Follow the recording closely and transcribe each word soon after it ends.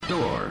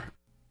store.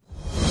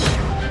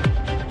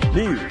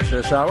 News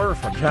this hour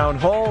from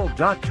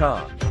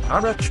townhall.com.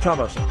 I'm Rich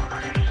Thomason.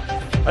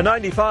 A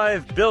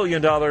 $95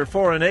 billion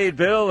foreign aid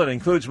bill that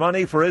includes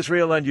money for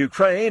Israel and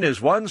Ukraine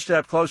is one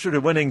step closer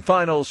to winning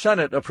final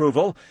Senate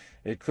approval.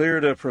 It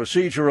cleared a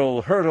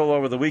procedural hurdle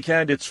over the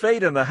weekend. Its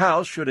fate in the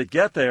House, should it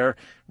get there,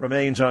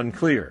 remains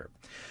unclear.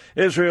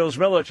 Israel's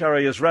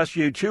military has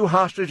rescued 2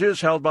 hostages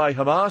held by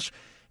Hamas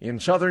in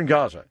southern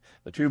Gaza.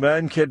 The 2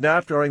 men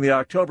kidnapped during the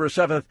October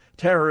 7th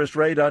terrorist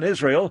raid on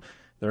Israel.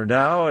 They're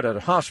now at a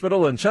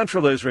hospital in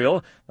central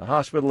Israel. The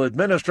hospital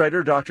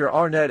administrator, Dr.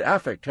 Arned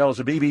Afik, tells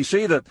the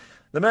BBC that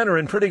the men are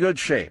in pretty good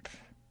shape.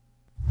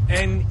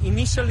 An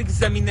initial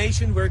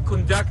examination were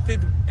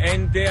conducted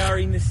and they are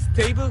in a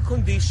stable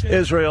condition.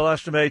 Israel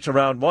estimates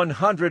around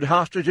 100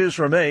 hostages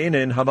remain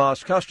in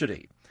Hamas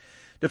custody.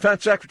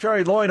 Defense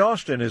Secretary Lloyd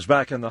Austin is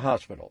back in the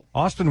hospital.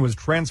 Austin was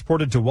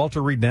transported to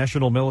Walter Reed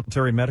National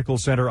Military Medical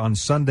Center on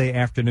Sunday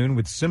afternoon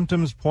with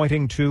symptoms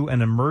pointing to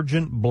an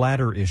emergent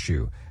bladder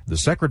issue. The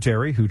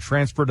secretary, who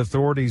transferred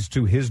authorities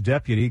to his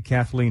deputy,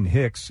 Kathleen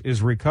Hicks,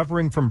 is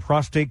recovering from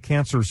prostate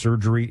cancer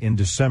surgery in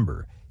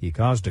December. He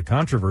caused a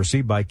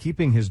controversy by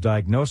keeping his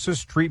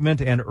diagnosis, treatment,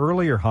 and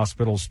earlier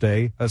hospital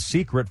stay a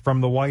secret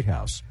from the White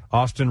House.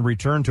 Austin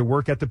returned to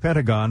work at the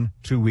Pentagon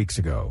 2 weeks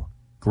ago.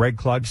 Greg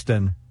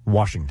Clugston,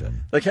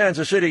 Washington. The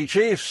Kansas City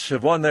Chiefs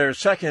have won their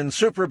second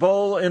Super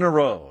Bowl in a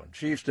row.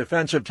 Chiefs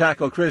defensive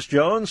tackle Chris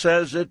Jones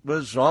says it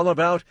was all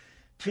about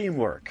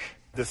teamwork.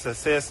 The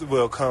success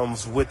will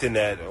comes within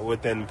that,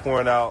 within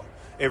pouring out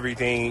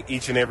everything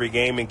each and every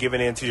game and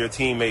giving in to your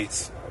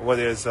teammates,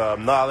 whether it's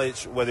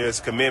knowledge, whether it's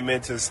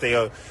commitment to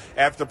stay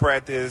after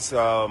practice,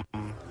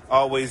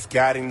 always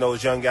guiding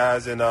those young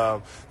guys. And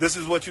this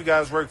is what you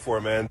guys work for,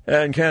 man.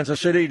 And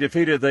Kansas City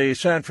defeated the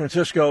San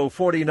Francisco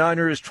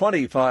 49ers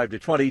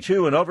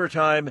 25-22 in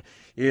overtime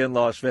in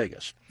Las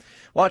Vegas.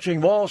 Watching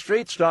Wall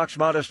Street, stocks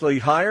modestly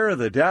higher.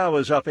 The Dow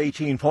is up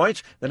 18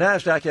 points. The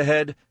Nasdaq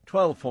ahead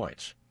 12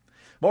 points.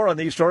 More on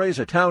these stories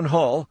at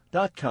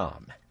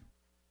townhall.com.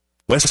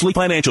 Wesley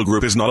Financial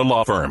Group is not a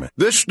law firm.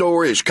 This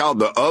story is called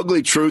The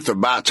Ugly Truth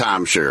About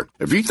Timeshare.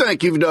 If you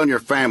think you've done your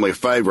family a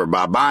favor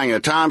by buying a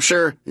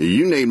timeshare,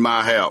 you need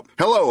my help.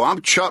 Hello,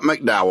 I'm Chuck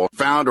McDowell,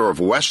 founder of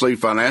Wesley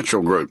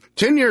Financial Group.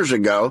 10 years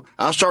ago,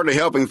 I started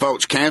helping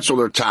folks cancel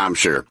their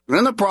timeshare.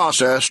 In the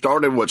process,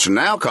 started what's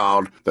now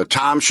called the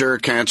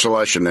timeshare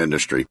cancellation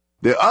industry.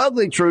 The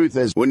ugly truth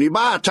is when you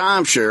buy a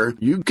timeshare,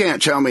 you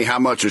can't tell me how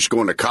much it's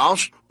going to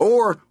cost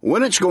or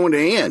when it's going to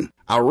end.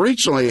 I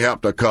recently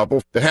helped a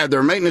couple that had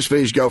their maintenance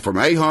fees go from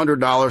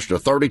 $800 to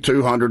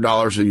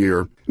 $3,200 a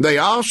year. They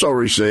also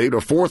received a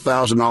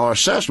 $4,000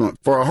 assessment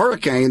for a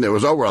hurricane that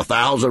was over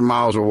 1,000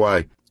 miles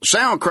away.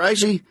 Sound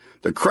crazy?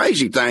 The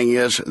crazy thing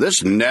is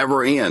this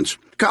never ends.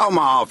 Call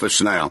my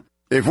office now.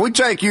 If we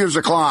take you as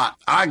a client,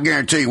 I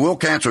guarantee we'll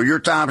cancel your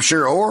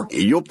timeshare or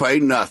you'll pay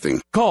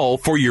nothing. Call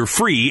for your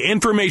free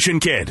information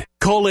kit.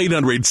 Call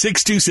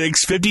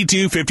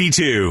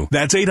 800-626-5252.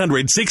 That's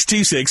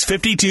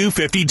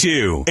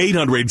 800-626-5252.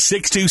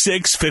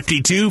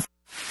 800-626-5252.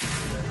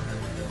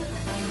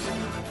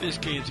 This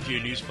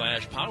KMZQ News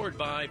Flash powered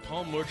by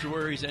Palm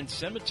Mortuaries and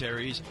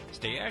Cemeteries.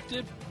 Stay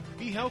active,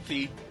 be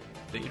healthy.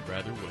 They'd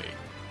rather wait.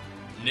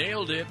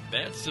 Nailed it.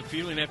 That's the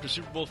feeling after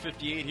Super Bowl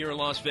 58 here in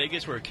Las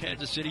Vegas, where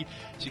Kansas City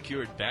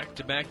secured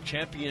back-to-back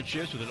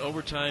championships with an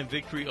overtime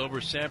victory over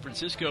San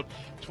Francisco,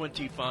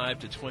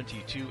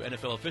 25-22.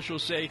 NFL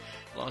officials say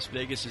Las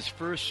Vegas'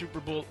 first Super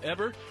Bowl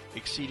ever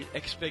exceeded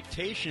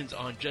expectations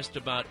on just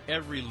about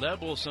every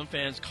level. Some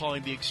fans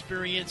calling the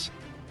experience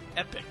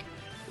epic.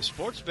 The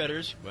sports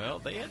bettors, well,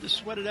 they had to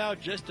sweat it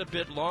out just a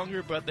bit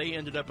longer, but they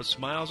ended up with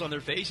smiles on their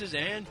faces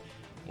and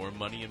more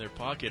money in their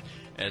pocket,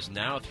 as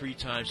now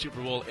three-time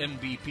Super Bowl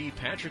MVP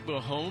Patrick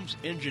Mahomes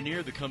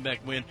engineered the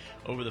comeback win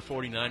over the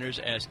 49ers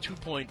as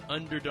 2-point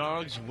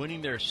underdogs,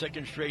 winning their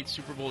second straight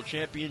Super Bowl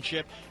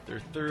championship,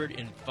 their third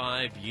in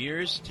 5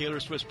 years. Taylor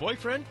Swift's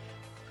boyfriend,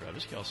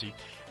 Travis Kelce,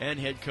 and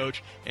head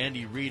coach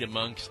Andy Reid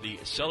amongst the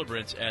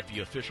celebrants at the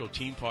official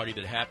team party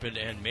that happened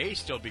and may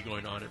still be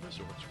going on at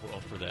Resorts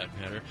World for that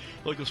matter.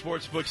 Local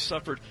sportsbooks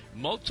suffered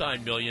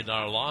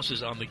multi-million-dollar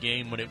losses on the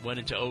game when it went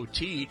into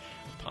OT.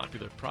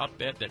 Popular prop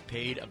bet that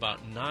paid about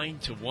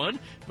 9-1,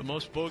 but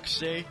most books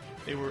say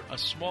they were a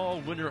small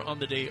winner on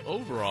the day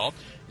overall,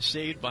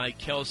 saved by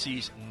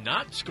Kelce's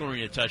not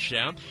scoring a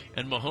touchdown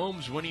and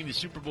Mahomes winning the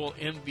Super Bowl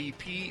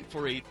MVP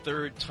for a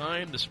third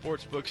time. The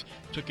sportsbooks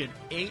took in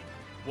 8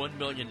 $1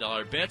 million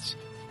bets,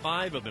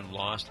 5 of them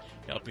lost,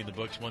 helping the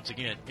books once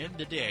again end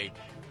the day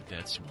with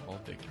that small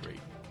victory.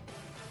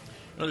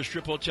 Another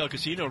Strip Hotel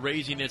Casino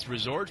raising its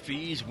resort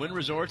fees. Wynn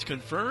Resorts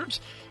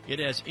confirms it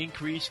has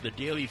increased the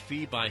daily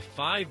fee by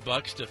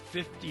 $5 to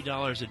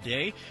 $50 a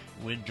day.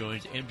 Wynn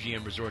joins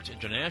MGM Resorts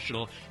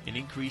International in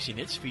increasing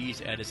its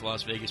fees at its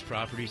Las Vegas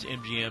properties.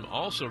 MGM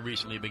also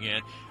recently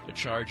began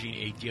charging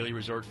a daily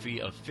resort fee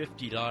of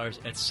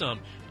 $50 at some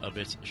of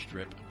its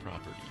Strip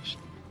properties.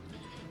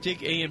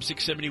 Take AM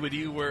 670 with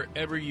you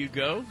wherever you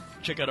go.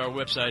 Check out our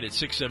website at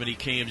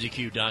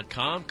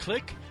 670kmzq.com.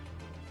 Click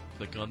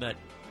on that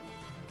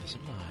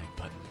Listen Live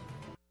button.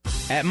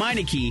 At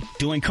Meineke,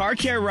 doing car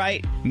care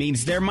right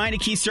means their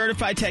Meineke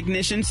certified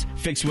technicians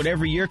fix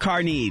whatever your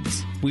car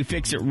needs. We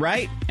fix it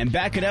right and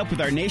back it up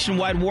with our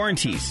nationwide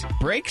warranties.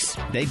 Brakes?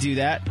 They do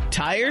that.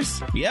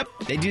 Tires? Yep,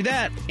 they do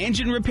that.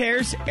 Engine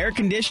repairs, air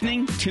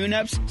conditioning,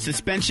 tune-ups,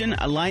 suspension,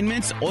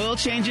 alignments, oil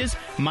changes.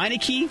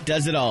 Meineke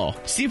does it all.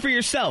 See for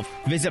yourself.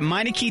 Visit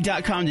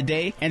Meineke.com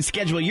today and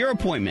schedule your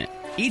appointment.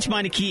 Each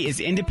Meineke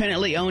is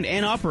independently owned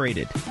and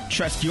operated.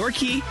 Trust your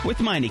key with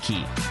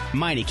Meineke.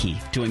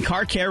 Meineke, doing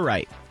car care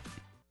right.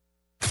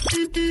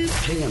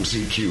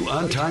 KMZQ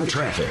on-time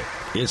traffic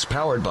is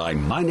powered by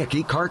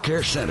Meineke Car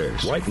Care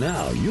Centers. Right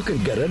now, you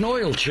can get an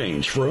oil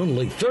change for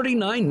only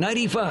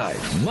 $39.95.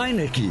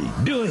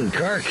 Meineke, doing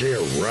car care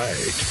right.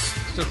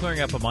 Still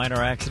clearing up a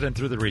minor accident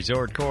through the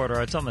resort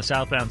corridor. It's on the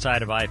southbound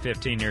side of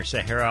I-15 near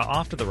Sahara,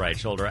 off to the right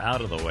shoulder,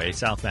 out of the way.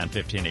 Southbound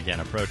 15 again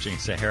approaching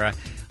Sahara.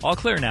 All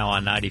clear now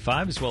on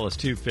 95 as well as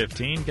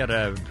 215. Got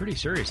a pretty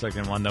serious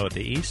looking one, though, at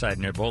the east side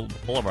near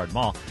Boulevard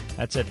Mall.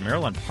 That's at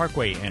Maryland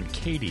Parkway and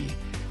Katy.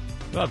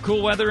 We'll have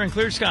cool weather and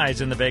clear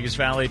skies in the Vegas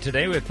Valley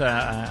today with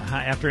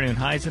afternoon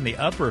highs in the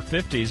upper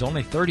 50s,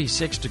 only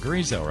 36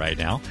 degrees, though, right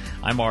now.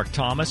 I'm Mark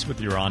Thomas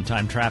with your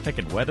on-time traffic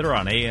and weather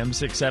on AM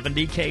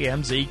 670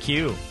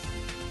 KMZQ.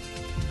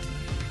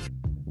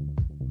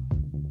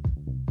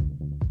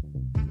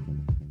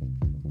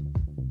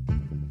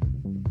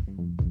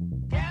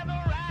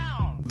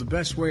 The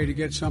best way to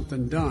get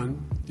something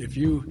done, if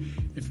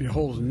it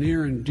holds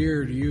near and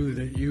dear to you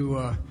that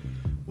you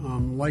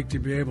like to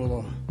be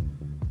able to.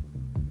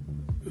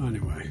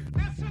 Anyway,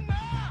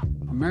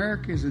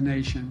 America is a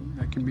nation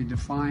that can be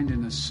defined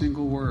in a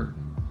single word.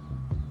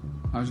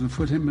 I was going to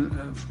put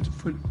him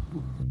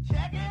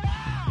Check it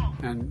out.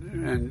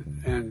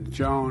 And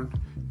Joan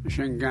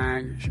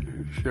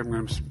Shingang, I'm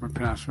going to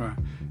pronounce it,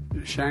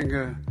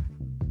 Shanga.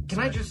 Can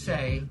I just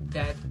say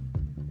that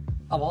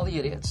of all the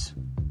idiots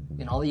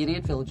in all the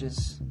idiot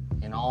villages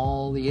in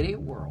all the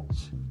idiot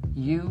worlds,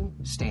 you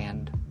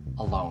stand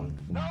alone.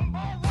 Number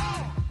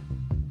one,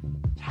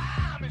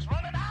 time is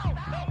running out.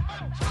 Number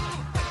two,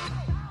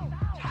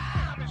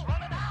 time is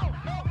running out.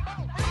 Number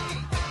three,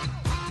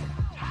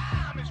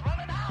 time is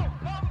running out.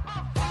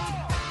 Number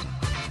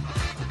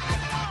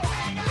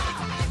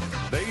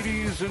four.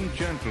 Ladies and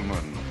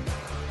gentlemen,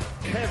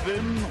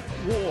 Kevin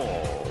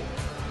Wall.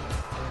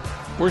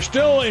 We're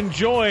still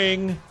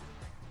enjoying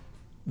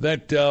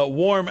that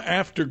warm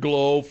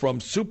afterglow from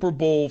Super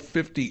Bowl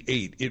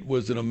 58. It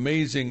was an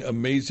amazing,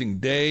 amazing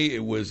day.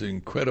 It was an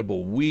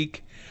incredible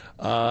week.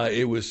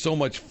 It was so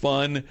much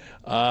fun.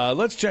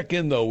 Let's check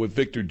in, though, with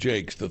Victor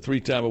Jakes, the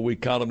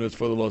 3-time-a-week columnist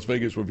for the Las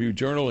Vegas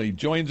Review-Journal. He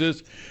joins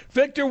us.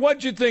 Victor,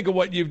 what'd you think of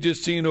what you've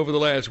just seen over the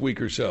last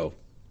week or so?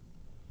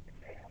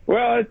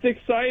 Well, it's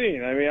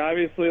exciting. I mean,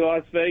 obviously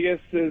Las Vegas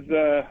is,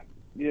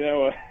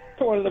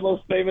 one of the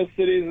most famous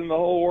cities in the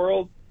whole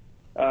world.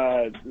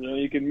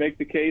 You can make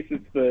the case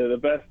it's the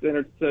best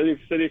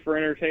city for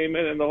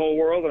entertainment in the whole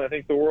world, and I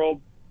think the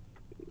world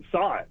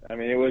saw it. I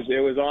mean, it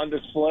was on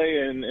display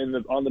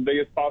on the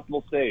biggest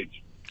possible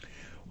stage.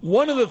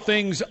 One of the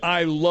things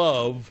I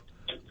love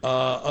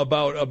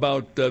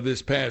about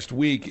this past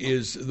week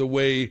is the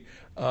way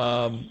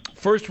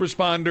first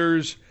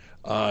responders,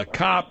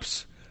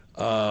 cops,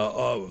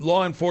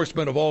 law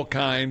enforcement of all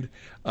kind,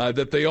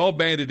 that they all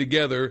banded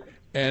together.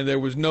 And there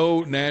was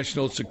no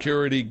national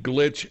security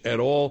glitch at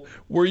all.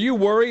 Were you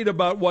worried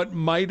about what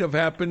might have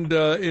happened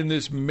in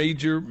this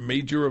major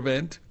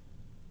event?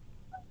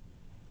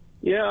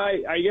 Yeah,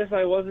 I guess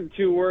I wasn't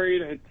too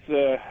worried.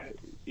 It's,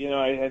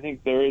 I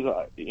think there is,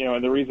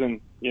 and the reason,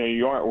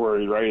 you aren't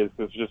worried, right, is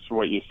just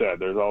what you said.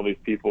 There's all these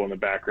people in the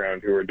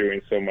background who are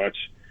doing so much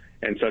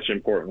and such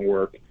important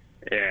work.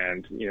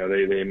 And,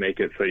 they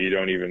make it so you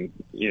don't even,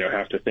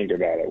 have to think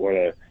about it. What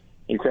a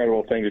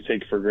incredible thing to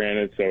take for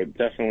granted. So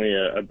definitely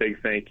a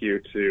big thank you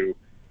to,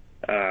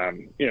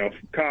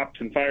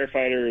 cops and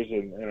firefighters,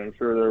 and I'm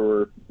sure there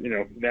were,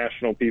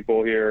 national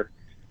people here,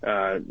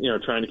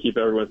 trying to keep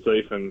everyone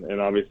safe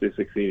and obviously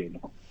succeeding.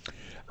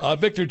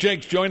 Victor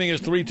Jakes joining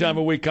us,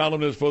 3-time-a-week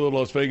columnist for the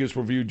Las Vegas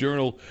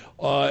Review-Journal.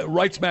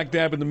 Right smack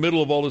dab in the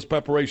middle of all this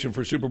preparation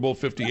for Super Bowl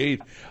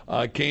 58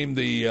 came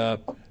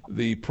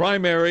the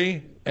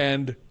primary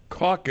and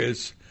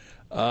caucus.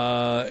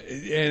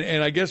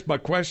 And I guess my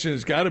question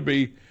has got to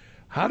be,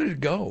 how did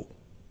it go?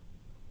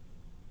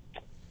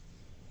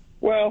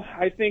 Well,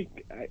 I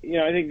think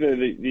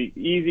the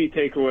easy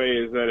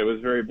takeaway is that it was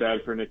very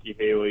bad for Nikki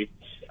Haley.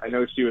 I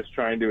know she was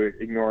trying to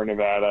ignore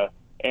Nevada,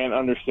 and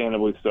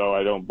understandably so.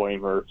 I don't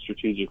blame her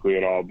strategically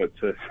at all. But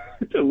to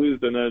lose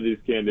to none of these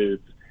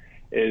candidates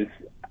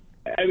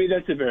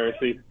that's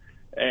embarrassing,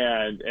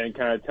 and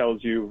kind of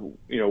tells you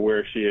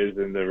where she is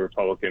in the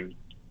Republican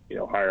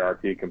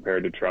hierarchy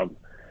compared to Trump.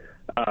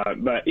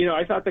 But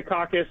I thought the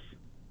caucus,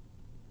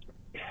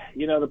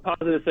 the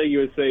positive thing you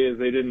would say is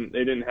they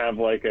didn't have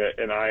like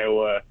an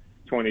Iowa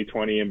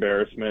 2020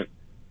 embarrassment.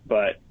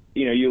 But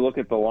you look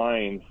at the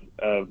lines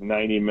of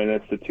 90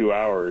 minutes to 2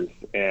 hours,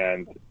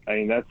 and I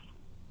mean that's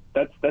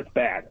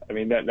bad. I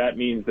mean that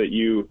means that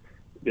you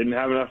didn't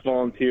have enough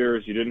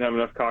volunteers, you didn't have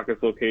enough caucus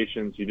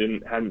locations,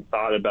 you hadn't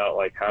thought about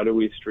like how do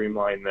we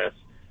streamline this,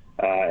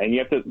 and you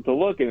have to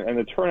look, and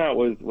the turnout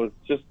was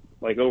just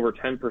like over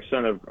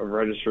 10% of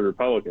registered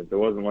Republicans. It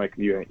wasn't like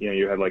you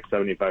had like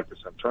 75%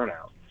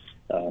 turnout.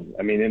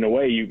 I mean, in a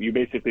way, you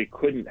basically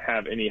couldn't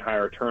have any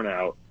higher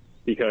turnout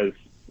because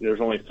there's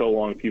only so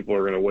long people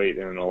are going to wait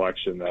in an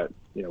election that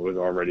was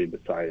already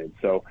decided.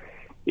 So,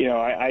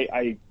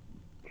 I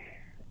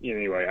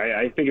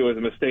think it was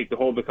a mistake to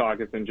hold the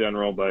caucus in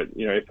general. But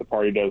if the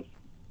party does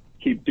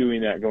keep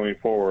doing that going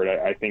forward,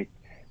 I think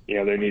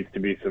there needs to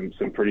be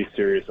some pretty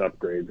serious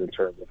upgrades in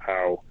terms of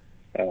how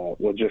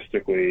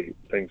logistically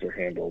things are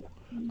handled.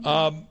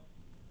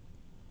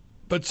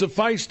 But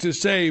suffice to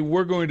say,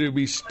 we're going to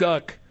be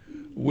stuck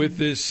with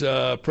this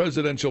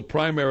presidential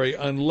primary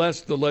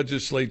unless the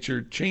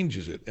legislature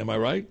changes it. Am I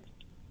right?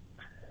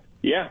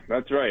 Yeah,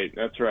 that's right.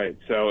 That's right.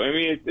 So, I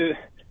mean,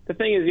 the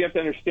thing is, you have to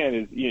understand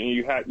is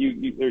you got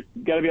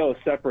to be able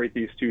to separate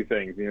these two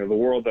things. The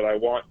world that I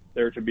want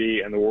there to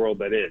be and the world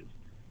that is.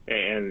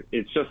 And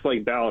it's just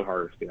like ballot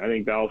harvesting. I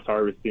think ballot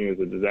harvesting is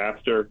a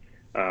disaster.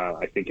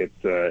 I think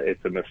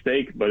it's a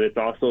mistake, but it's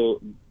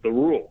also the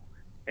rule.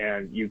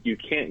 And you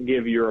can't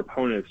give your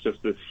opponents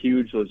just this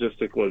huge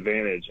logistical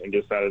advantage and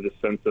just out of this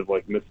sense of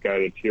like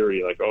misguided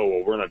purity, like, oh,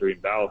 well, we're not doing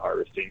ballot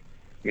harvesting.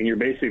 I mean, you're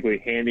basically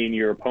handing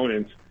your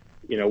opponents,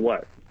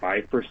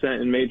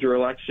 5% in major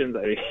elections.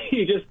 I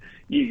mean,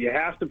 you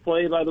have to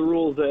play by the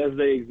rules as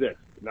they exist,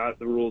 not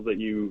the rules that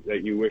you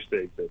wish they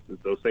exist. And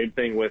so same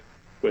thing with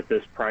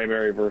this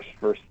primary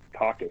versus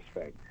caucus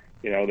thing.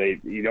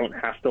 You don't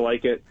have to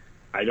like it.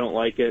 I don't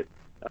like it.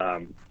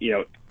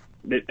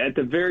 At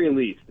the very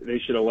least, they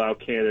should allow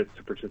candidates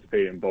to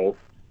participate in both,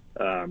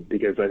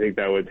 because I think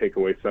that would take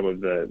away some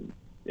of the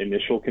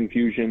initial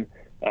confusion.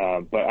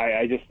 But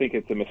I just think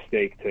it's a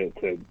mistake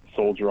to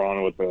soldier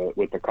on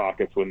with the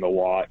caucus when the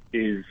law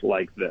is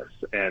like this.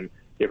 And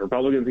if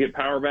Republicans get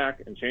power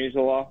back and change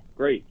the law,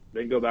 great,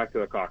 then go back to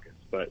the caucus.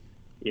 But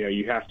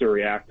you have to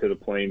react to the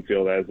playing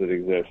field as it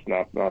exists,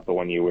 not the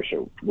one you wish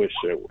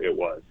it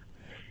was.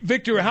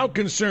 Victor, how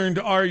concerned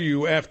are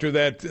you after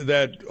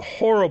that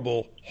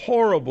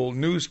horrible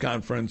news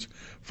conference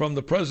from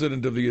the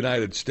President of the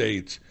United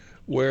States,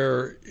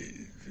 where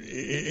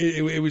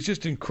it was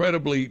just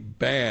incredibly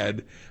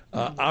bad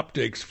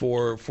optics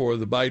for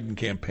the Biden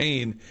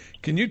campaign?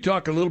 Can you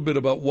talk a little bit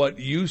about what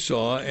you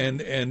saw,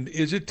 and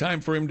is it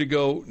time for him to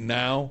go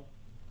now?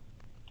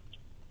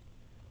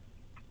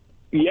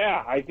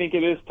 Yeah, I think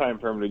it is time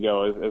for him to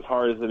go. As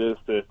hard as it is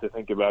to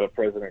think about it,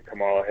 President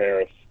Kamala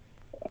Harris,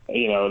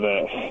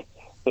 the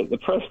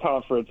press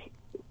conference,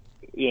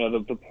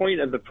 the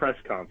point of the press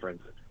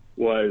conference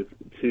was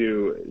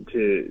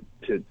to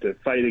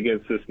fight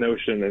against this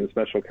notion in the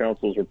special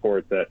counsel's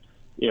report that,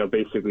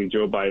 basically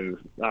Joe Biden's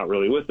not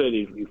really with it.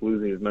 He's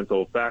losing his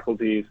mental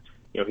faculties.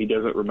 He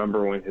doesn't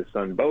remember when his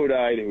son Beau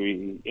died,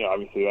 who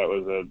obviously that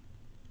was a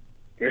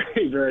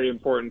very, very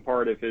important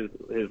part of his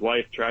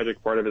life,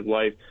 tragic part of his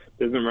life.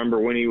 Doesn't remember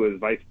when he was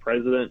vice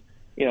president.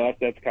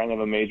 That's kind of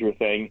a major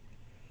thing.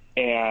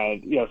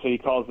 And, so he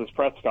calls this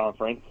press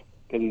conference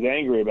because he's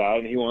angry about it,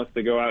 and he wants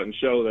to go out and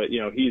show that,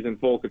 he's in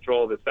full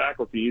control of his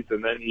faculties.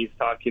 And then he's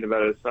talking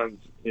about his son's,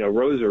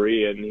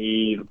 rosary,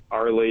 and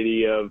Our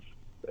Lady of,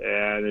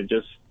 and it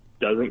just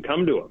doesn't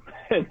come to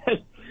him.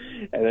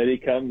 And then he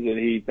comes and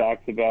he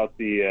talks about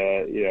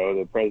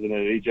the president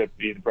of Egypt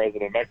being the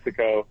president of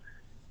Mexico.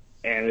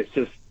 And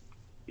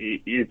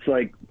it's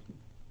like,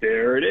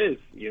 there it is,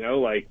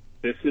 like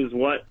this is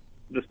what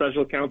the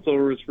special counsel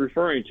was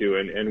referring to,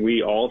 and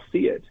we all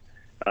see it.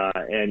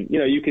 And,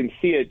 you can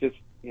see it just,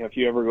 if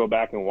you ever go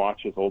back and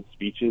watch his old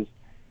speeches,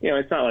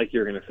 it's not like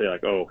you're going to say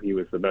like, oh, he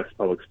was the best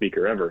public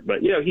speaker ever.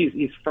 But,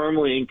 he's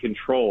firmly in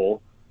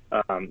control.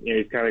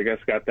 He's kind of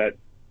just got that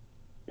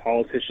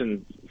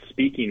politician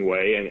speaking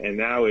way. And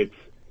now it's,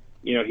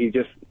 he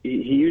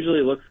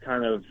usually looks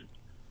kind of,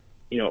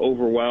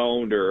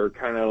 overwhelmed or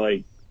kind of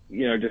like,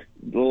 just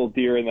a little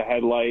deer in the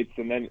headlights.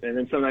 And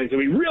then sometimes he'll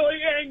be really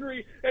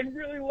angry and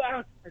really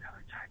loud.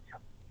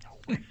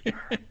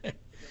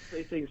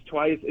 Say things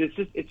twice. It's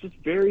just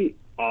very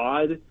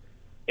odd.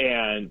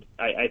 And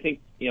I think,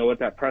 what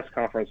that press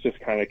conference just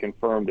kind of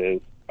confirmed is,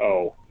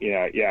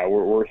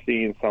 we're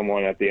seeing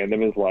someone at the end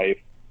of his life,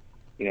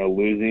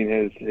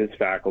 losing his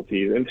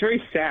faculties. And it's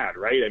very sad,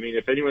 right? I mean,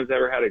 if anyone's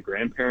ever had a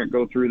grandparent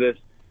go through this,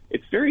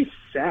 it's very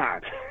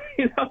sad,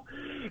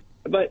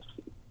 But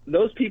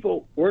those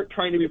people weren't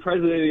trying to be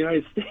president of the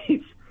United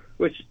States,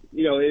 which,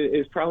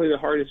 is probably the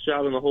hardest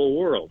job in the whole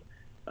world.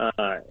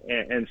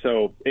 And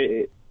so,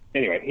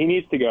 anyway, he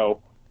needs to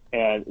go.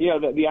 And,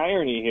 the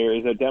irony here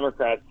is that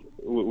Democrats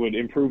would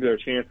improve their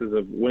chances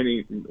of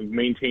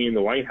maintaining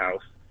the White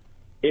House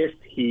if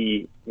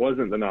he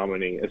wasn't the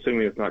nominee,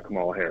 assuming it's not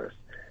Kamala Harris.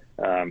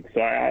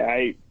 So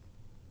I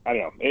don't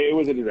know. It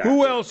was a disaster.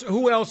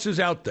 Who else is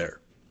out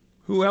there?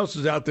 Who else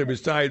is out there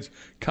besides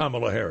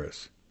Kamala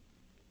Harris?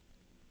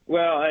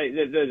 Well,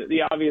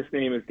 the obvious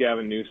name is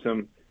Gavin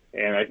Newsom,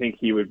 and I think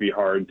he would be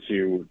hard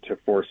to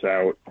force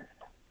out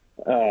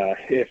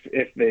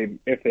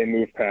if they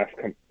move past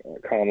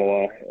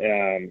Kamala.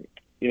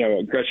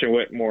 Gretchen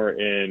Whitmer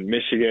in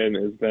Michigan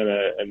has been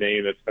a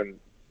name that's been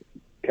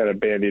kind of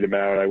bandied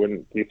about. I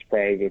wouldn't be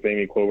surprised if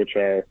Amy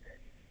Klobuchar,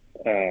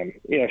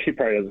 she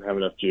probably doesn't have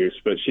enough juice,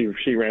 but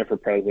she ran for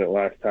president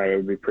last time. It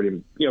would be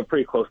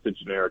pretty close to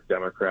generic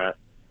Democrat.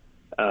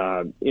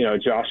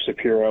 Josh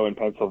Shapiro in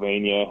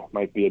Pennsylvania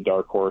might be a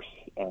dark horse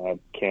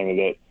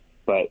candidate.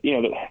 But,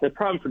 the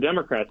problem for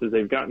Democrats is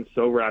they've gotten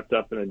so wrapped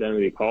up in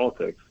identity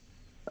politics,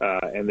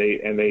 and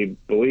they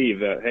believe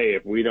that, hey,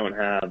 if we don't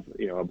have,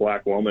 a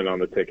black woman on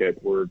the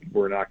ticket,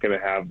 we're not going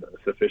to have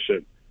a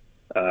sufficient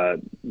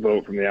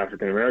vote from the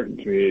African American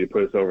community to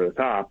put us over the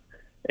top.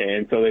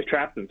 And so they've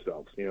trapped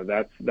themselves.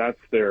 That's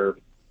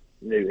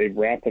they've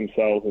wrapped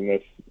themselves in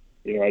this,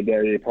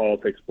 identity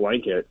politics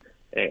blanket,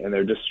 and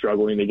they're just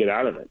struggling to get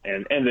out of it.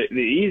 And the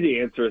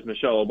easy answer is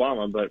Michelle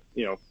Obama, but,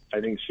 I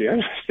think she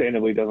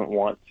understandably doesn't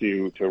want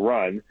to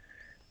run.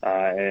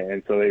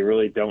 And so they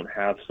really don't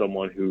have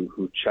someone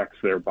who checks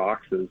their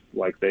boxes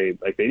like they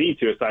need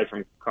to, aside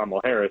from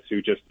Kamala Harris,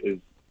 who just is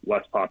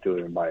less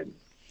popular than Biden.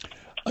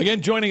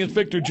 Again, joining us,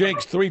 Victor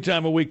Jenks,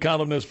 3-time-a-week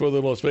columnist for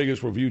the Las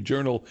Vegas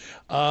Review-Journal.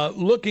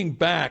 Looking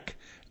back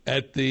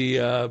at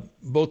the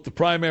both the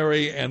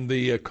primary and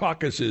the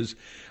caucuses,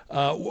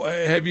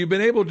 have you been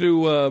able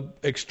to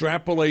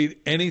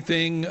extrapolate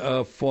anything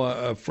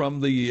from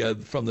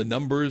the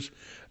numbers,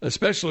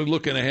 especially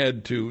looking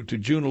ahead to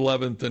June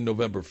 11th and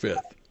November 5th?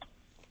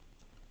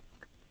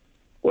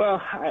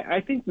 Well,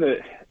 I think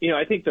that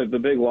the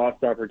big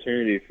lost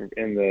opportunity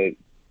in the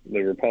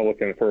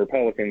Republicans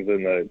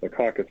in the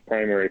caucus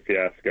primary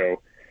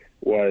fiasco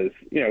was,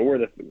 we're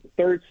the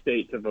third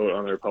state to vote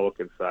on the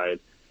Republican side.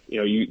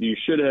 You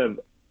should have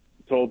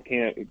told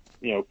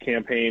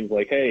campaigns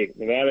like, hey,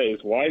 Nevada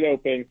is wide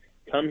open.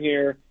 Come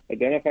here,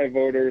 identify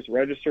voters,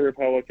 register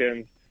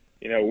Republicans.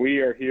 We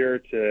are here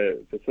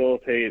to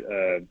facilitate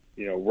a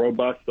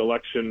robust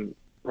election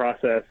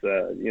process.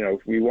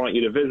 We want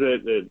you to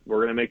visit. We're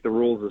going to make the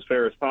rules as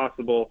fair as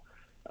possible.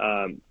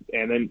 And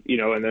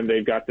then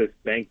they've got this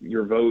Bank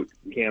Your Vote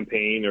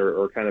campaign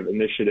or kind of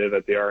initiative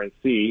at the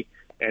RNC.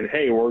 And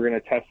hey, we're going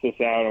to test this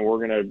out, and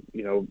we're going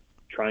to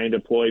try and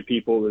deploy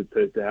people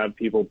to have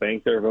people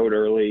bank their vote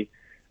early,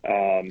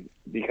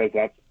 because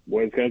that's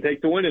what it's going to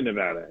take to win in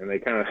Nevada. And they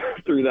kind of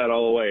threw that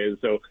all away. And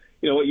so,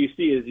 what you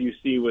see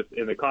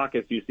in the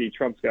caucus, you see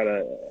Trump's got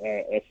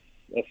a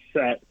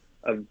set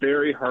of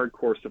very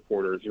hardcore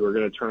supporters who are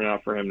going to turn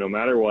out for him no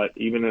matter what,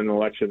 even in an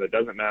election that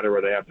doesn't matter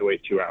where they have to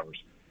wait 2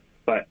 hours.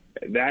 But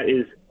that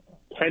is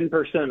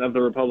 10% of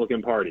the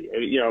Republican Party.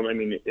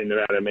 In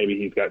Nevada, maybe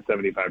he's got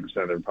 75%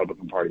 of the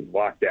Republican Party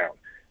locked down.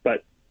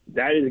 But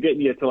that is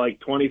getting you to like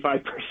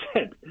 25%.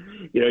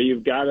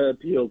 You've got to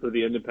appeal to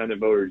the independent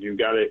voters. You've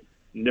got to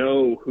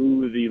know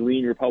who the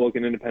lean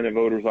Republican independent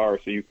voters are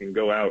so you can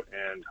go out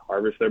and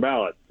harvest their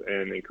ballots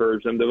and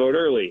encourage them to vote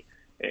early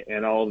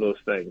and all of those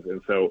things.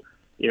 And so,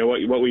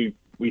 what we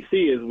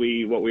see is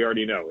what we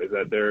already know is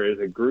that there is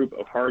a group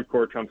of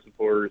hardcore Trump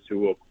supporters who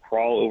will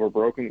crawl over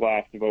broken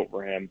glass to vote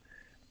for him.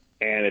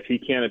 And if he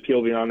can't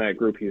appeal beyond that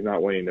group, he's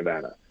not winning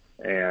Nevada.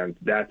 And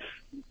that's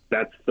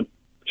the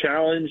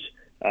challenge.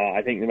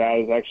 I think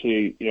Nevada is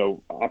actually,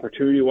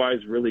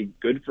 opportunity-wise, really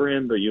good for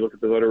him. But you look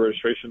at the voter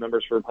registration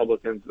numbers for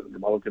Republicans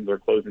are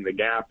closing the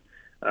gap.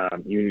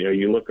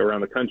 You look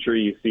around the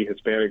country, you see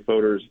Hispanic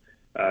voters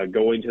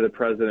going to the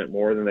president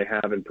more than they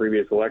have in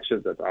previous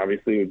elections. That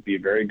obviously would be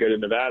very good in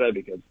Nevada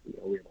because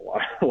we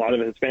have a lot of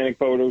Hispanic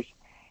voters.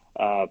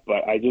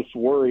 But I just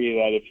worry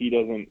that if he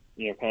doesn't,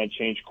 kind of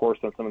change course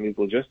on some of these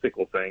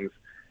logistical things,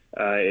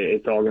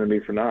 it's all going to be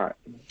for naught.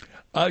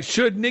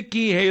 Should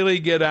Nikki Haley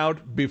get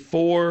out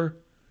before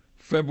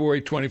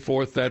February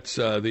 24th? That's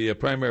the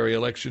primary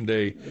election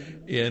day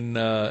in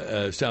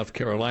South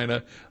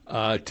Carolina.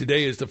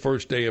 Today is the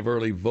first day of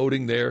early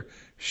voting there.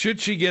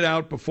 Should she get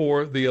out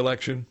before the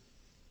election?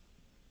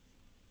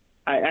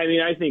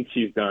 I think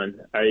she's done.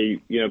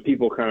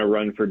 People kind of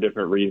run for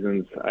different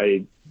reasons.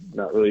 I'm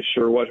not really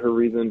sure what her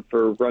reason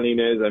for running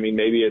is.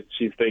 Maybe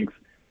she thinks,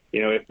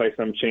 if by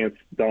some chance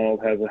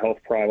Donald has a health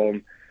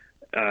problem,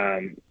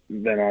 then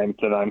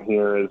I'm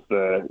here as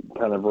the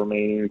kind of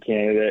remaining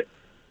candidate.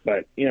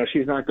 But,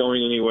 she's not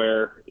going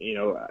anywhere.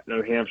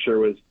 New Hampshire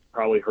was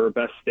probably her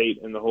best state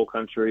in the whole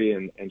country,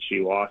 and she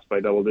lost by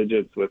double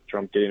digits with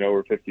Trump getting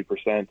over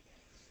 50%.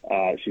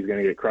 She's going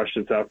to get crushed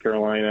in South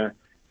Carolina.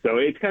 So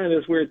it's kind of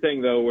this weird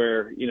thing, though,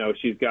 where,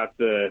 she's got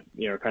the,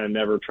 kind of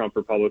never Trump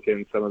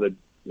Republicans, some of the,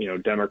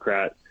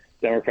 Democrats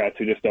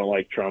who just don't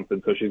like Trump.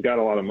 And so she's got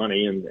a lot of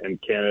money,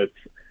 and candidates,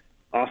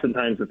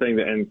 oftentimes the thing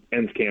that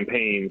ends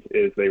campaigns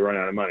is they run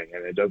out of money.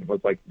 And it doesn't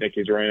look like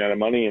Nikki's running out of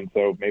money. And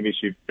so maybe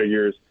she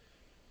figures,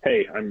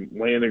 hey, I'm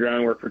laying the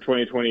groundwork for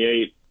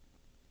 2028.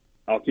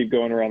 I'll keep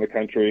going around the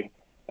country.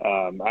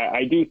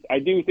 I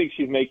do think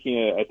she's making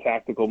a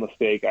tactical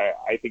mistake.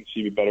 I think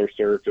she'd be better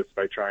served just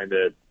by trying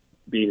to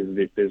be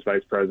his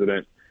vice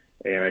president,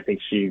 and I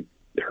think she's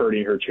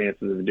hurting her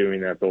chances of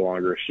doing that the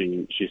longer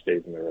she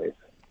stays in the race.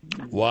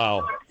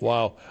 Wow.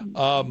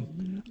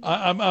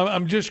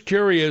 I'm just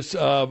curious.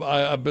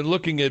 I've been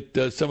looking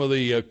at some of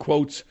the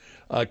quotes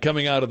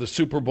coming out of the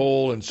Super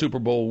Bowl and Super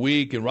Bowl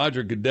week, and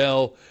Roger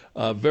Goodell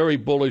very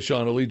bullish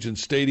on Allegiant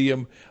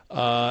Stadium.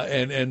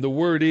 And the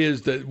word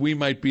is that we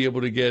might be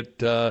able to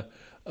get,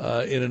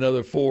 in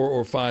another 4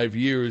 or 5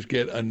 years,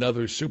 get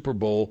another Super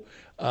Bowl.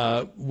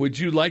 Would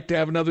you like to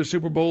have another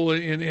Super Bowl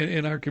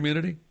in our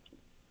community?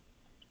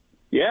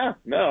 Yeah,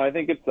 no, I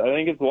think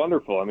it's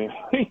wonderful. I mean,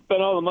 we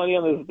spent all the money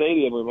on this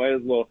stadium. We might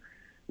as well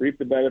reap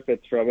the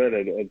benefits from it,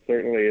 and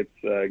certainly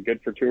it's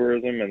good for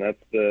tourism, and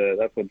that's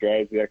what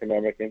drives the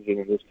economic engine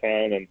of this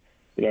town. And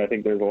I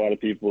think there's a lot of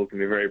people who can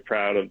be very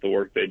proud of the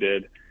work they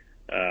did.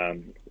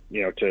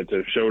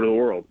 To show to the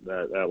world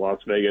that Las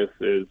Vegas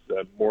is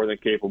more than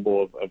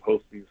capable of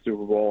hosting the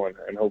Super Bowl,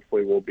 and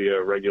hopefully will be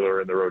a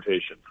regular in the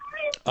rotation.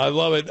 I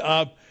love it.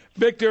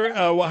 Victor,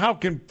 how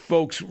can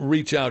folks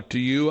reach out to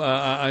you?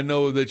 I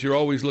know that you're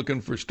always looking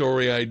for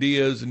story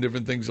ideas and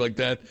different things like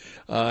that,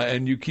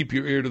 and you keep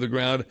your ear to the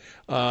ground.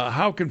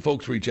 How can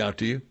folks reach out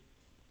to you?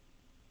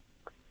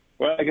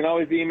 Well, I can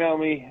always email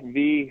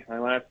me, my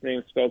last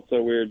name spelled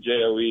so weird,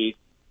 Joe,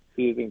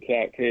 C as in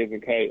cat, K as in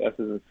kite, S as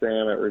in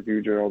Sam at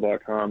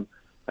reviewjournal.com.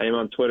 I am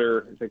on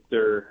Twitter,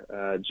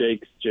 Victor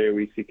Jakes,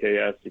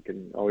 Joecks. You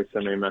can always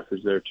send me a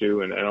message there, too,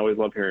 and I always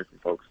love hearing from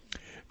folks.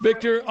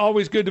 Victor,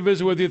 always good to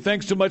visit with you.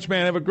 Thanks so much,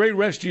 man. Have a great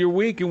rest of your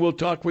week, and we'll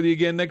talk with you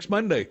again next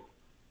Monday.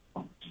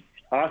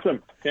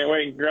 Awesome. Can't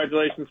wait.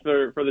 Congratulations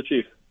for the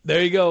Chiefs.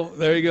 There you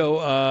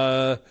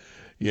go.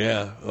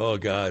 Yeah. Oh,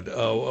 God.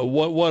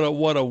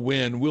 What a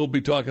win. We'll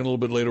be talking a little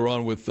bit later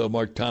on with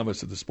Mark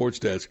Thomas at the Sports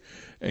Desk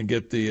and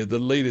get the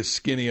latest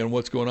skinny on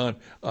what's going on.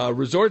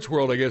 Resorts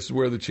World, I guess, is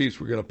where the Chiefs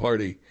were going to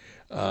party.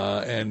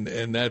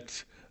 And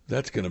that's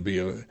going to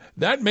be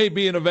that may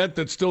be an event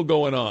that's still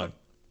going on.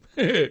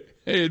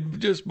 It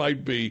just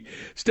might be.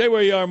 Stay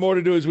where you are. More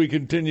to do as we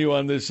continue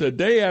on this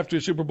day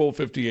after Super Bowl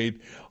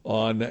 58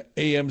 on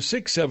AM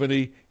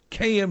 670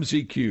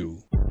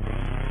 KMZQ.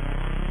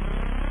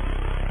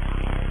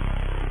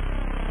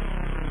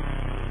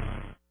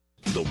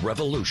 The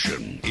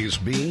revolution is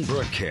being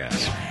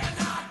broadcast.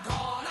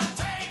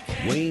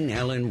 Wayne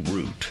Allen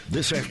Root,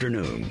 this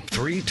afternoon,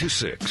 3 to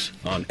 6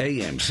 on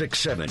AM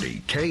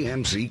 670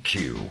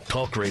 KMZQ.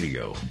 Talk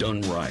radio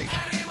done right.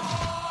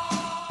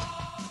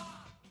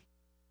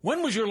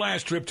 When was your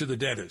last trip to the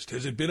dentist?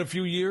 Has it been a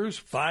few years,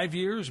 5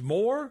 years,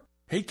 more?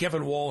 Hey,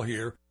 Kevin Wall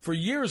here. For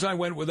years I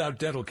went without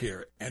dental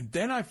care, and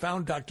then I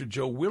found Dr.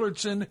 Joe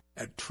Willardson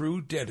at True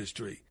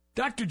Dentistry.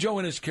 Dr. Joe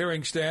and his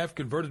caring staff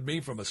converted me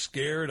from a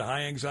scared,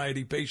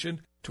 high-anxiety patient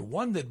to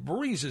one that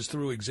breezes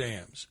through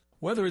exams.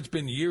 Whether it's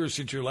been years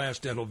since your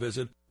last dental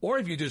visit, or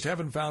if you just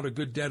haven't found a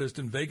good dentist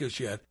in Vegas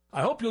yet,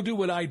 I hope you'll do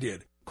what I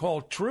did.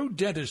 Call True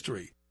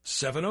Dentistry,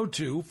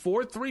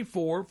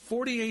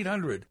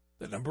 702-434-4800.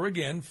 The number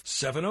again,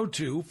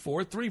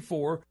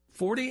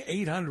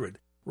 702-434-4800.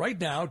 Right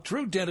now,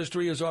 True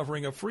Dentistry is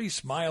offering a free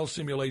smile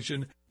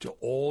simulation to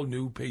all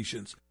new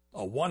patients.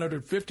 A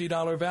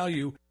 $150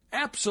 value,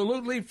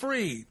 absolutely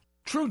free.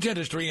 True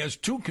Dentistry has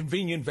 2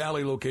 convenient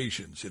Valley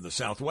locations in the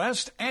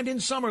Southwest and in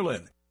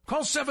Summerlin.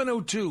 Call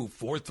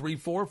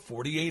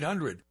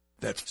 702-434-4800.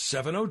 That's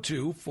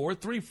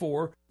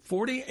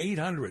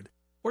 702-434-4800.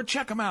 Or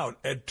check them out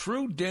at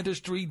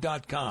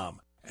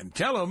TrueDentistry.com and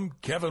tell them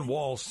Kevin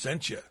Wall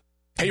sent you.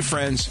 Hey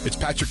friends, it's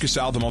Patrick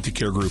Casal, the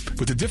Multicare Group.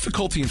 With the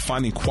difficulty in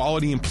finding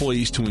quality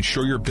employees to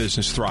ensure your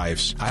business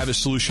thrives, I have a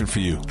solution for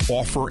you.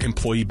 Offer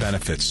employee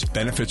benefits.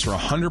 Benefits are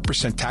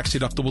 100% tax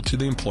deductible to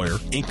the employer,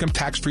 income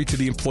tax-free to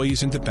the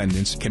employee's and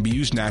dependents, can be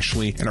used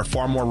nationally, and are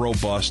far more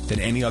robust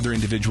than any other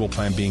individual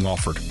plan being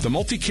offered. The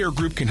Multicare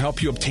Group can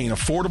help you obtain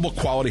affordable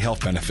quality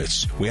health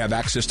benefits. We have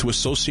access to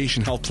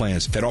association health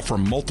plans that offer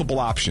multiple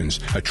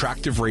options,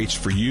 attractive rates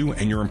for you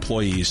and your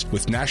employees,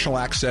 with national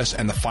access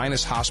and the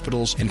finest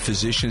hospitals and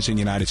physicians in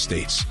the United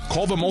States.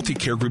 Call the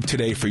Multicare Group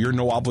today for your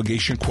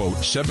no-obligation quote,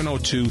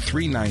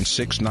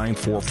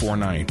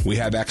 702-396-9449. We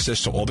have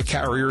access to all the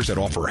carriers that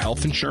offer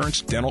health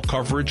insurance, dental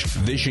coverage,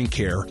 vision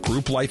care,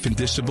 group life and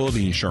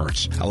disability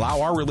insurance. Allow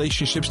our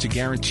relationships to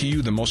guarantee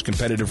you the most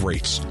competitive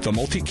rates. The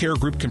Multicare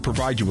Group can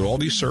provide you with all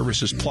these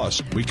services,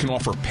 plus we can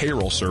offer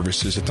payroll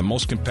services at the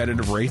most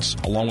competitive rates,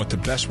 along with the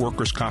best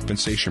workers'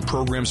 compensation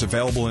programs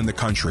available in the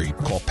country.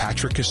 Call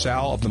Patrick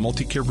Casal of the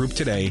Multicare Group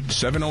today,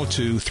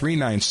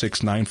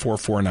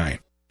 702-396-9449.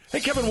 Hey,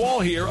 Kevin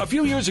Wall here. A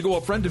few years ago,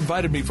 a friend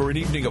invited me for an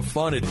evening of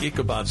fun at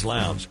Ichabod's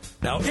Lounge.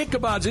 Now,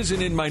 Ichabod's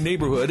isn't in my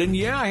neighborhood, and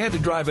yeah, I had to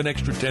drive an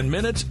extra 10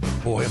 minutes.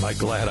 Boy, am I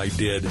glad I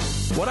did.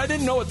 What I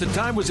didn't know at the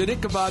time was that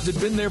Ichabod's had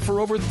been there for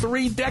over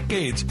 3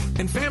 decades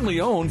and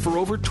family-owned for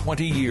over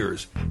 20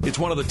 years. It's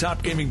one of the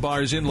top gaming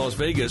bars in Las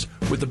Vegas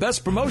with the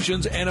best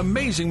promotions and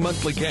amazing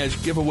monthly cash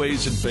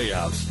giveaways and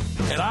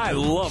payouts. And I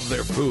love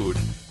their food.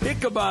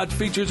 Ichabod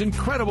features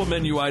incredible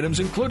menu items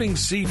including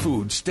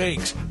seafood,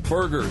 steaks,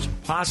 burgers,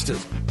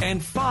 pastas,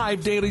 and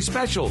 5 daily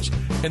specials.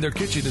 And their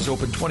kitchen is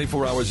open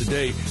 24 hours a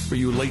day for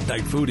you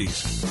late-night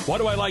foodies. What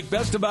do I like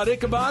best about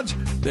Ichabod's?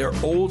 their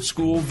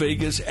old-school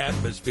Vegas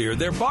atmosphere.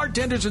 Their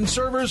bartenders and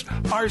servers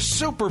are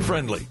super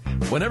friendly.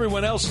 When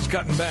everyone else is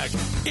cutting back,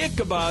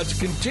 Ichabod's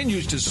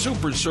continues to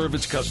super serve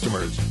its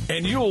customers.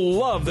 And you'll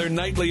love their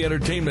nightly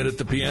entertainment at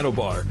the piano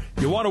bar.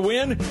 You want to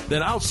win?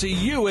 Then I'll see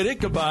you at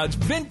Ichabod's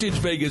Vintage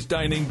Vegas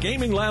Dining,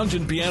 Gaming Lounge,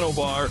 and Piano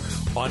Bar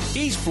on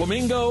East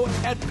Flamingo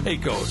at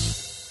Pecos.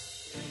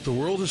 The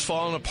world has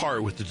fallen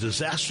apart with the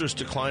disastrous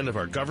decline of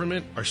our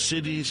government, our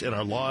cities, and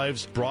our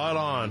lives brought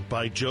on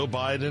by Joe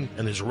Biden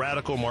and his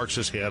radical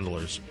Marxist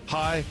handlers.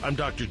 Hi, I'm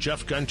Dr.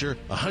 Jeff Gunter,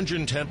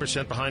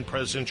 110% behind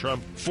President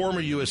Trump,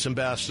 former U.S.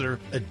 ambassador,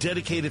 a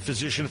dedicated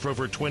physician for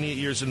over 28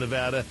 years in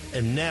Nevada,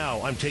 and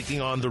now I'm taking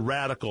on the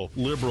radical,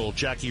 liberal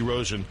Jackie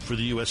Rosen for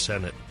the U.S.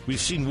 Senate. We've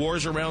seen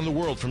wars around the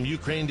world, from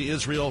Ukraine to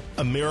Israel.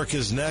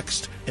 America's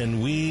next,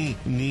 and we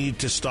need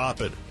to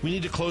stop it. We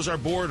need to close our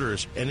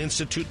borders and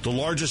institute the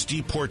largest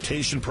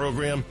deportation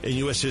program in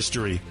U.S.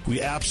 history.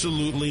 We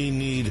absolutely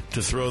need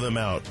to throw them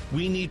out.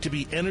 We need to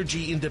be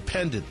energy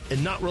independent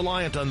and not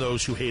reliant on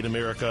those who hate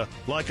America.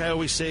 Like I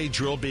always say,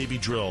 drill, baby,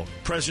 drill.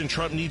 President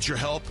Trump needs your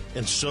help,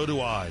 and so do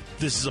I.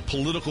 This is a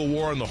political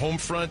war on the home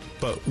front,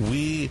 but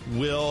we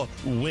will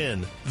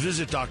win.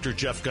 Visit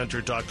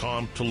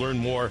drjeffgunter.com to learn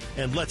more,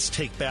 and let's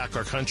take back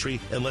our country,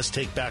 and let's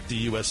take back the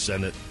U.S.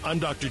 Senate. I'm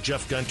Dr.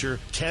 Jeff Gunter,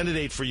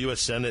 candidate for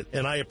U.S. Senate,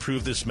 and I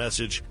approve this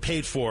message,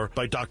 paid for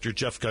by Dr.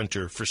 Jeff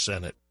Gunter for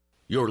Senate.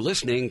 You're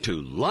listening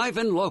to Live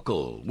and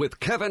Local with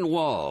Kevin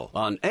Wall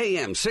on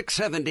AM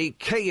 670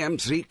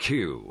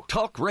 KMZQ.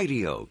 Talk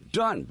radio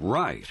done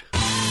right.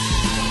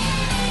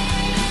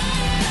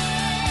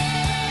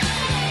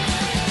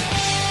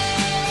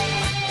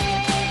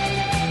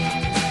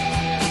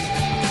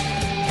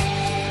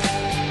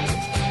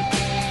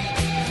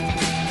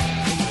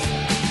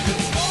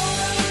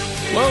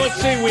 Well,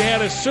 let's see. We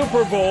had a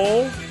Super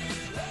Bowl.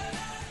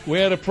 We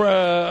had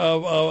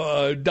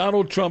a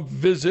Donald Trump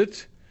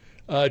visit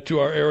to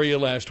our area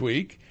last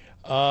week.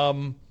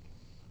 One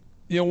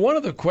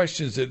of the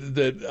questions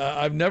that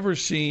I've never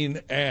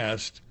seen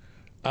asked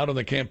out on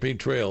the campaign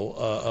trail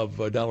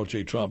of Donald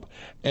J. Trump,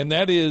 and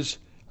that is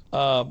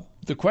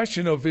the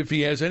question of if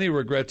he has any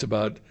regrets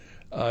about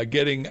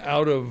getting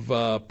out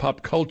of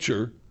pop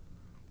culture,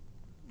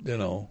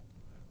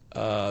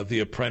 The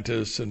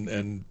Apprentice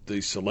and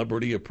the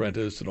Celebrity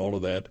Apprentice and all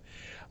of that.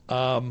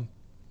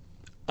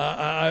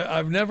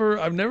 I've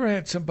never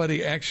had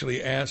somebody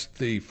actually ask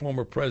the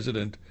former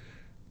president,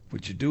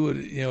 would you do it?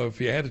 If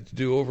you had it to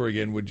do over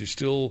again, would you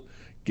still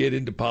get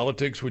into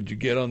politics? Would you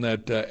get on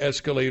that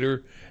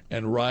escalator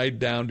and ride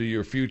down to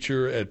your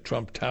future at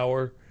Trump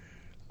Tower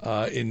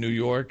in New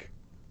York?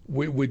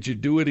 Would you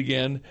do it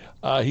again?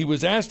 He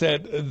was asked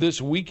that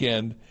this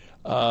weekend.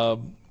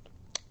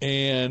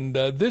 And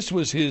this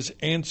was his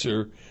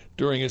answer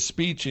during a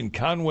speech in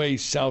Conway,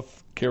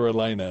 South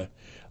Carolina.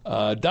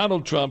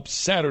 Donald Trump,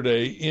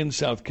 Saturday in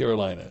South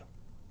Carolina.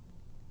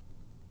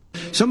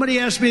 Somebody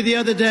asked me the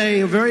other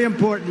day, a very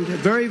important, a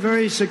very,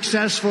 very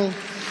successful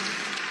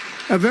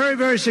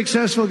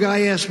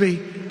guy asked me,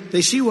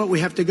 they see what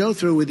we have to go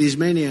through with these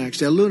maniacs,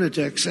 they're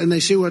lunatics, and they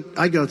see what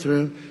I go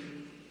through.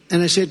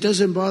 And I say, it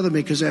doesn't bother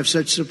me because I have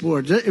such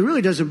support. It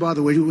really doesn't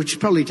bother me, which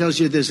probably tells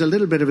you there's a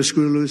little bit of a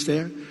screw loose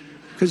there,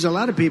 because a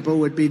lot of people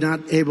would be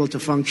not able to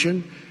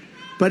function.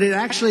 But it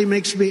actually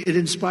it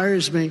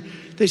inspires me.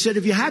 They said,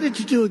 if you had it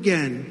to do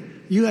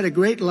again, you had a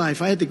great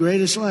life. I had the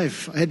greatest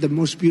life. I had the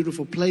most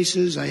beautiful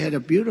places. I had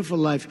a beautiful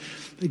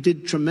life. I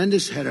did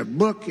tremendous, had a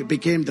book. It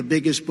became the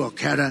biggest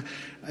book.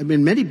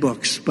 Many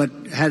books,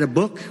 but had a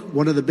book,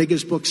 one of the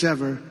biggest books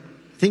ever.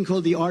 A thing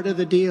called The Art of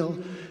the Deal.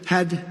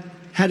 Had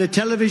a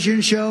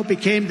television show,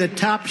 became the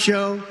top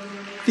show.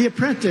 The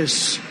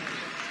Apprentice.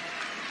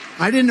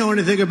 I didn't know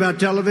anything about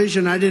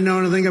television. I didn't know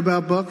anything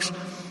about books.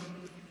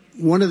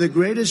 One of the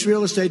greatest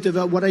real estate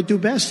developers, what I do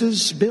best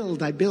is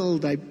build.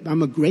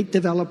 I'm a great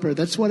developer.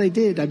 That's what I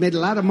did. I made a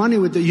lot of money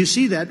with it. You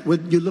see that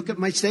when you look at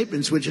my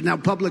statements, which are now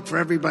public for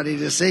everybody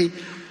to see.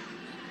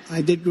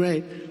 I did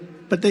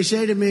great. But they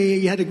say to me,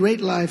 you had a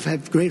great life,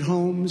 have great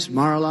homes,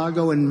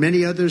 Mar-a-Lago, and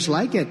many others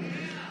like it.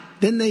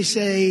 Then they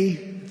say,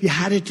 if you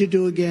had it to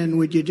do again,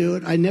 would you do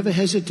it? I never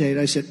hesitate.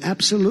 I said,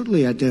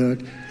 absolutely, I'd do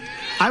it.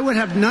 I would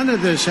have none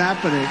of this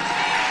happening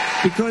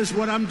because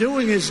what I'm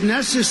doing is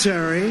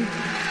necessary.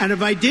 And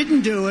if I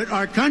didn't do it,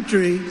 our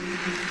country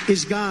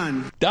is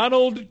gone.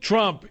 Donald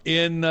Trump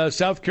in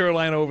South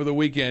Carolina over the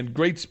weekend.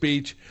 Great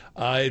speech.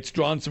 It's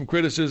drawn some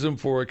criticism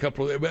for a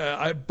couple of...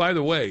 By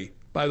the way,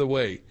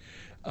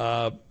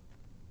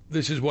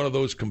 this is one of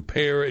those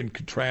compare and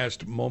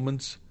contrast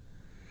moments.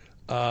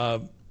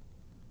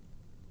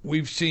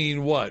 We've seen,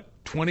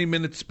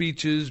 20-minute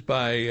speeches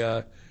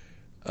by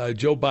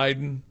Joe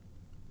Biden,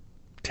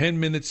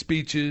 10-minute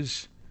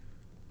speeches,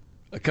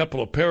 a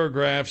couple of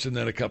paragraphs, and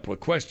then a couple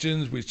of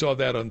questions. We saw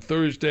that on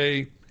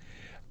Thursday.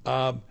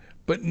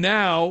 But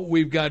now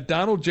we've got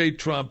Donald J.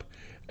 Trump.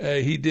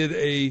 He did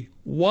a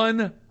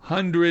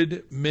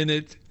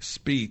 100-minute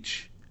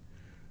speech.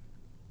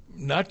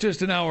 not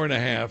just an hour and a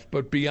half,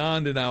 but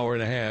beyond an hour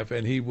and a half,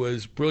 and he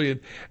was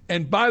brilliant.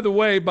 And by the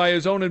way, by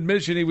his own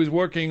admission, he was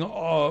working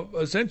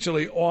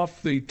essentially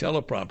off the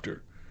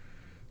teleprompter.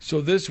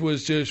 So this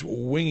was just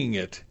winging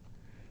it.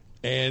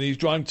 And he's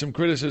drawn some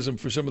criticism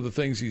for some of the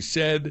things he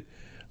said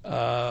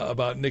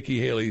about Nikki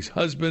Haley's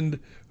husband,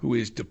 who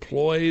is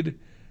deployed.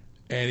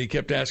 And he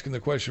kept asking the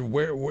question,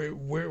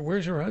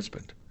 where's her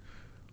husband?